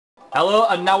Hello,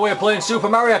 and now we're playing Super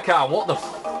Mario Kart. What the f...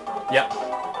 Yep.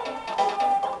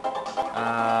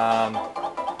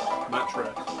 Match race.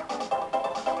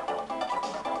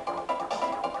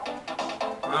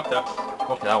 Okay.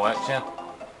 Okay, that works, yeah.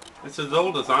 It's as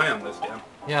old as I am, this game.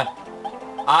 Yeah.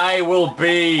 I will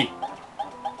be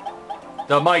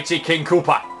the mighty King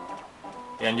Koopa.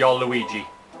 And you're Luigi.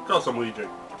 Of course I'm Luigi.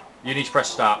 You need to press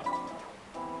start.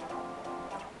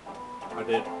 I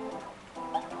did.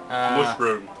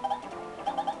 Mushroom.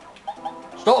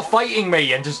 Stop fighting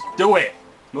me and just do it.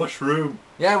 Mushroom.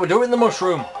 Yeah, we're doing the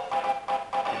mushroom.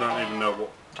 I don't even know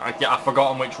what. I've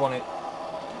forgotten which one it...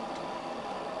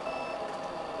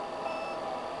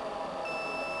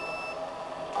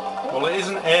 Well, it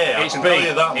isn't A. It's I can B. tell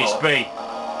you that It's much. B.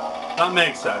 That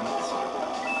makes sense.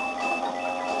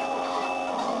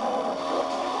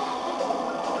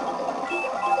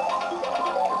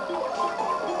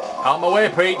 Out my way,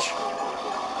 Peach.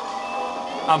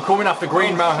 I'm coming after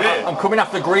Green Mario. Shit. I'm coming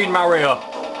after Green Mario.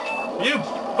 You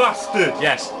bastard!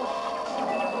 Yes.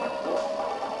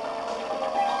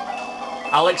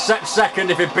 I'll accept second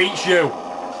if it beats you.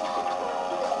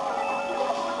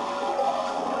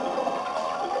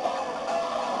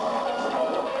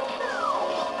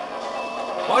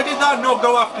 Why did that not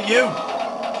go after you?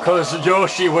 Because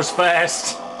Yoshi was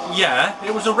first. Yeah,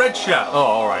 it was a red shell. Oh,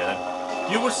 alright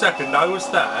then. You were second, I was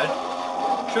third.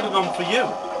 Should have gone for you.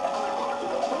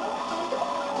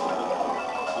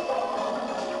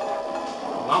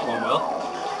 Well, that one will.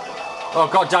 Oh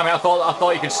god damn it, I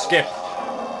thought you could skip.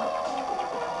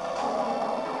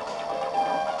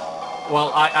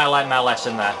 Well, I learned my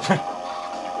lesson there. Yeah,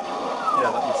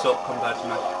 that was up compared to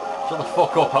me. Shut the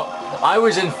fuck up. I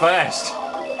was in first.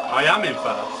 I am in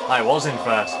first. I was in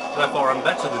first. Therefore I'm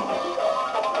better than you.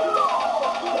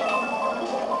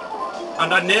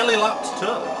 And I nearly lapped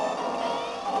third.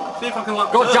 See if I can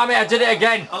lap God third. damn it, I did it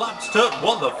again. I lapped third.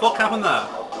 What the fuck happened there?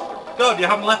 God, you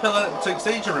have an epileptic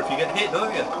seizure if you get hit,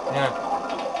 don't you? Yeah.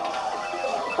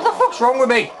 What the fuck's wrong with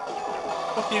me?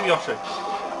 Fuck you, Yoshi.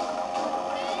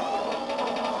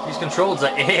 These controls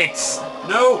are hits.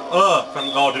 No!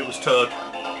 Thank God it was Turd.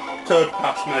 Turd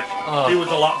passed me. Oh. He was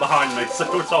a lap behind me,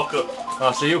 so it's all good.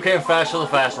 Oh, so you came first for the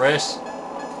first race.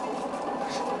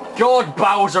 God,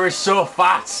 Bowser is so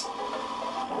fat.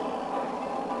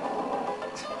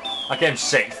 I came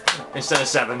 6th instead of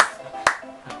 7th.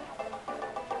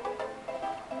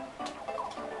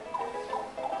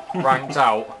 Ranked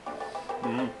out.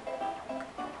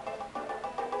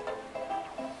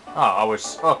 Oh, I was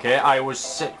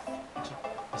 6th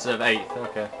instead of 8th.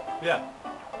 Okay. Yeah.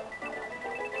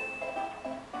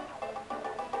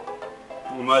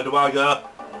 And where do I go?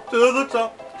 To the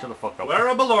top. Shut the fuck up. Where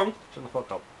I belong. Shut the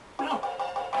fuck up. No.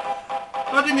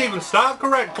 I didn't even start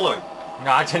correctly.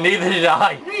 No, neither did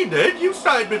I. You did. You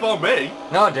started before me.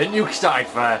 No, I didn't. You started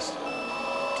first.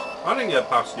 I didn't get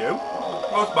past you.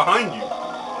 I was behind you.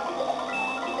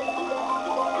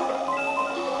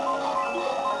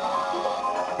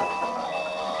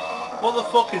 What the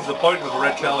fuck is the point of a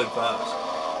red shell in first?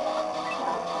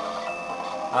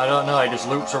 I don't know. He just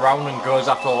loops around and goes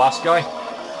after the last guy.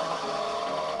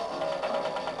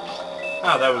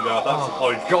 Ah, there we go. That's the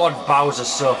point. God, Bowser's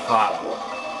so fat.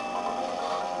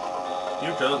 You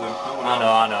chose him. I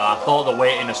know. I thought the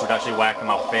weightiness would actually work in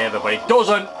my favour, but it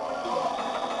doesn't.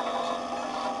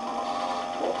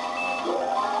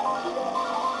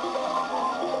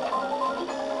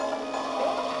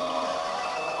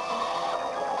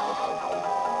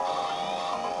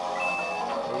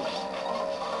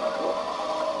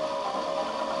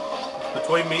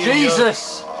 Between me and you.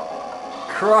 Jesus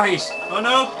Christ. Oh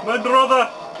no, my brother!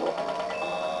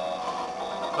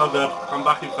 Oh good, I'm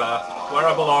back in first. Where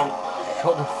I belong.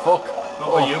 Shut the fuck.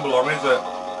 Not where you belong, is it?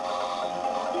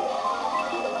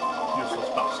 Useless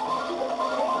bastard.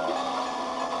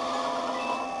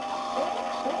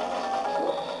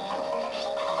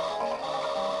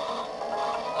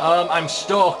 I'm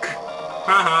stuck.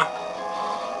 Haha.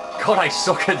 God, I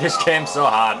suck at this game so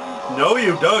hard. No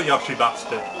you don't, Yoshi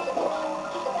bastard.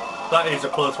 That is a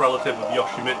close relative of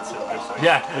Yoshimitsu, just saying.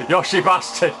 Yeah, Yoshi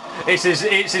bastard. It's his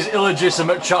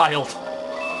illegitimate child.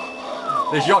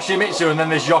 There's Yoshimitsu and then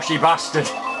there's Yoshi bastard.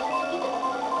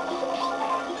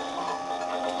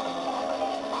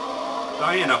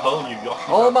 Die in a hole, you Yoshi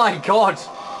Oh bastard. my god.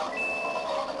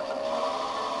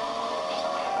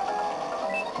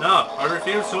 No, I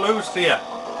refuse to lose to you.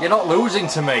 You're not losing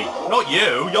to me. Not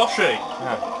you, Yoshi.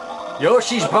 Yeah.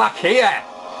 Yoshi's back here.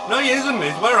 No he isn't,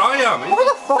 he's where I am. He's What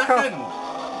the fuck are- second.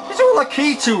 Is all the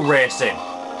key to racing?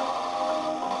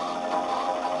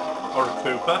 Or a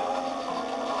Koopa.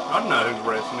 I don't know who's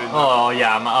racing in there. Oh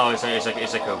yeah, it's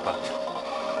a Koopa.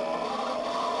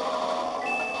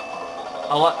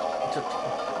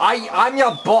 I'm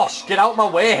your boss. Get out my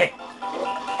way.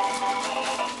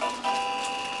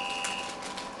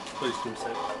 Please come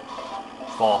sit.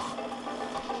 4th.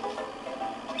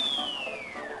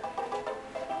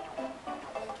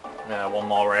 Yeah, one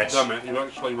more race. Damn it, you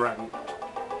actually ranked.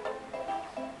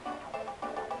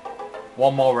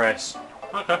 One more race.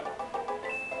 Okay.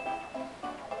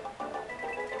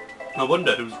 I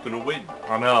wondered who was going to win.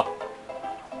 I know.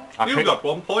 You got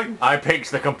 1 point. I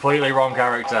picked the completely wrong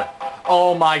character.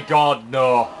 Oh my god,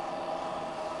 no.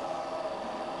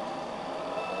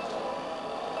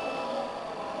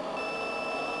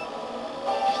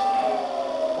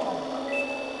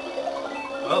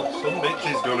 Well, some bitch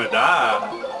is gonna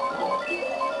die.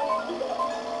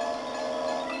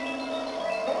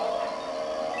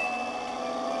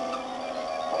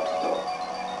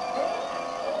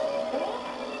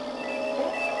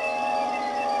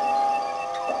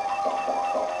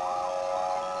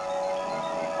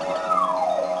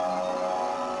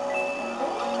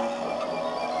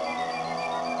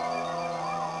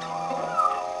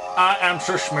 I am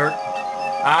so smart.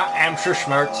 I am so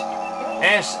smart.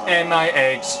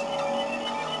 S-M-I-H.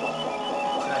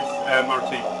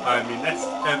 S-M-R-T. I mean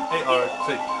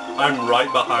S-M-A-R-T. I'm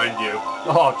right behind you.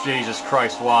 Oh, Jesus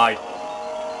Christ, why?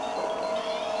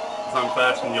 I'm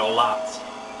faster your lats.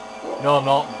 No, I'm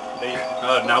not.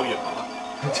 Now you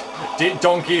are.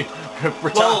 Donkey...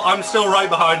 Well, I'm still right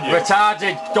behind you.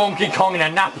 Retarded Donkey Kong in a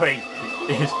nappy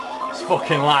is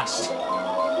fucking last.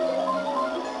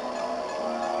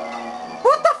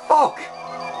 What the fuck?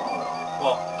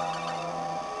 What?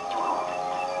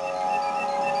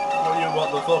 What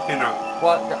the fucking at?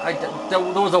 What? There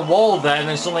was a wall there and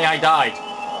then suddenly I died.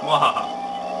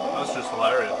 Wow. That's just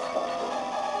hilarious.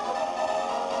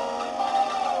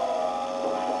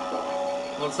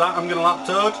 What's that? I'm gonna lap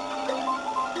Toad?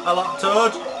 I lap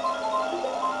Toad?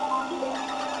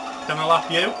 Can I lap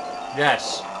you?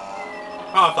 Yes.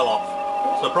 Oh, I fell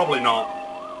off. So probably not.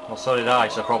 Well, so did I,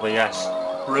 so probably yes.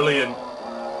 Brilliant.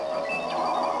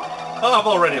 Oh, I've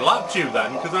already lapped you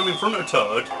then, because I'm in front of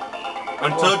Toad.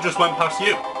 And Toad just went past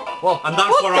you. Well, and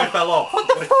that's where I fell off. What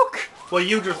the fuck? Well,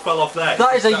 you just fell off there.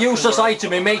 That is a useless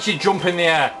item, it makes you jump in the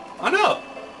air. I know.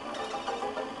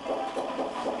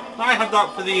 I had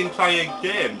that for the entire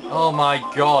game. Oh my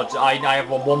god, I have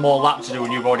one more lap to do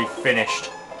and you've already finished.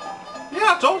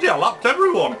 Yeah, I told you, I lapped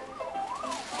everyone.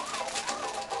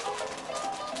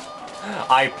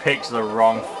 I picked the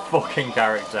wrong fucking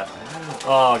character.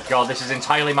 Oh god, this is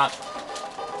entirely my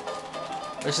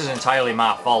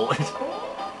fault.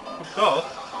 Of course.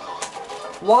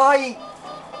 Why?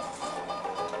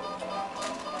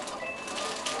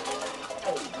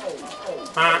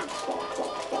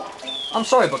 I'm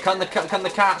sorry, but can the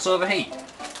carts overheat?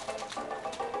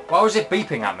 Why was it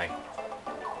beeping at me?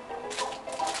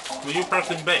 Were you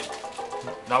pressing B?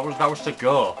 That was to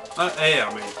go. A,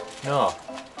 I mean. No.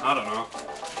 I don't know.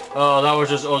 Oh, that was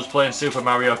just us playing Super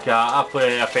Mario Kart.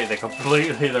 I picked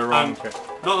completely the wrong.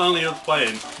 Not only us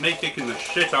playing, me kicking the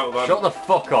shit out of them. Shut the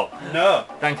fuck up. No.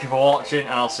 Thank you for watching,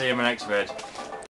 and I'll see you in my next vid.